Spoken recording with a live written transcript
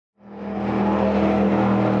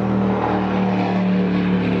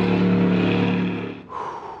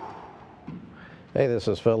Hey, this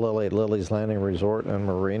is Phil Lilley at Lilley's Landing Resort and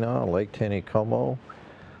Marina, Lake Taneycomo,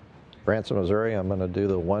 Branson, Missouri. I'm going to do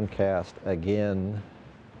the one cast again.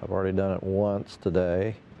 I've already done it once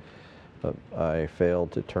today, but I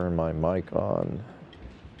failed to turn my mic on,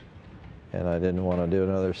 and I didn't want to do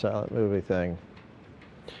another silent movie thing.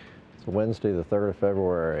 It's Wednesday, the 3rd of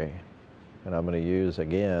February, and I'm going to use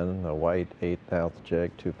again a white 1/8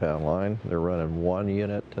 jig 2-pound line. They're running 1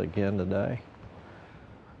 unit again today,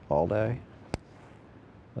 all day.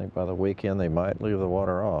 I think by the weekend they might leave the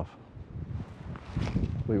water off.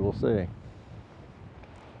 We will see.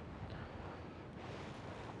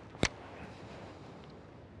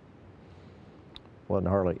 Wasn't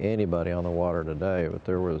hardly anybody on the water today, but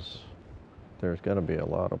there's going to be a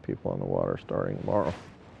lot of people on the water starting tomorrow.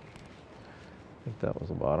 I think that was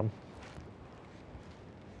the bottom.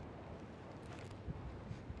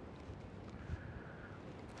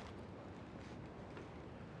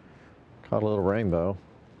 Caught a little rainbow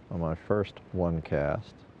on my first one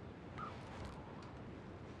cast.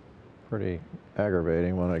 Pretty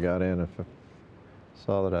aggravating when I got in if I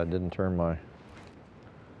saw that I didn't turn my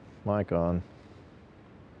mic on.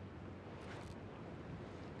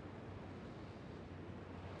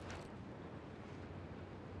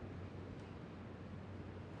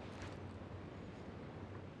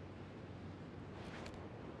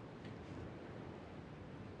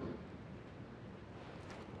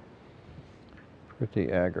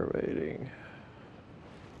 Pretty aggravating.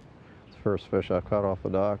 It's the first fish I've caught off the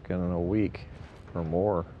dock in a week or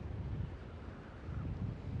more.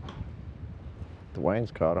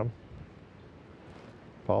 Dwayne's caught him.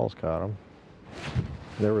 Paul's caught him.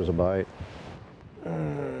 There was a bite.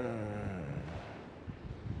 Come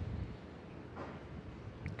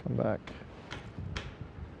back.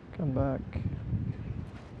 Come back.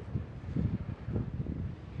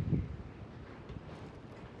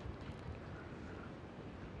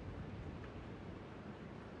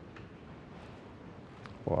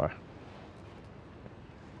 Why?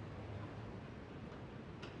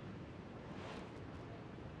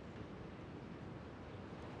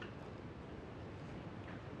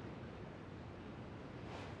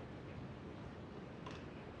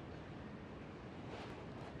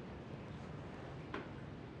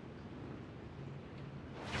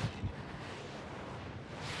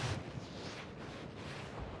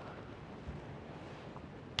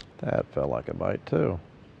 That felt like a bite too.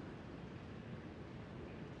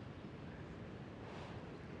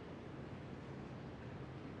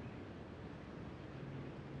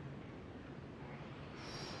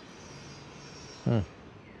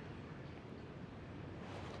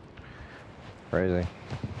 Crazy.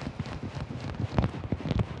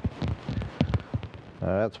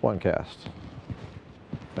 That's one cast.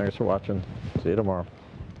 Thanks for watching. See you tomorrow.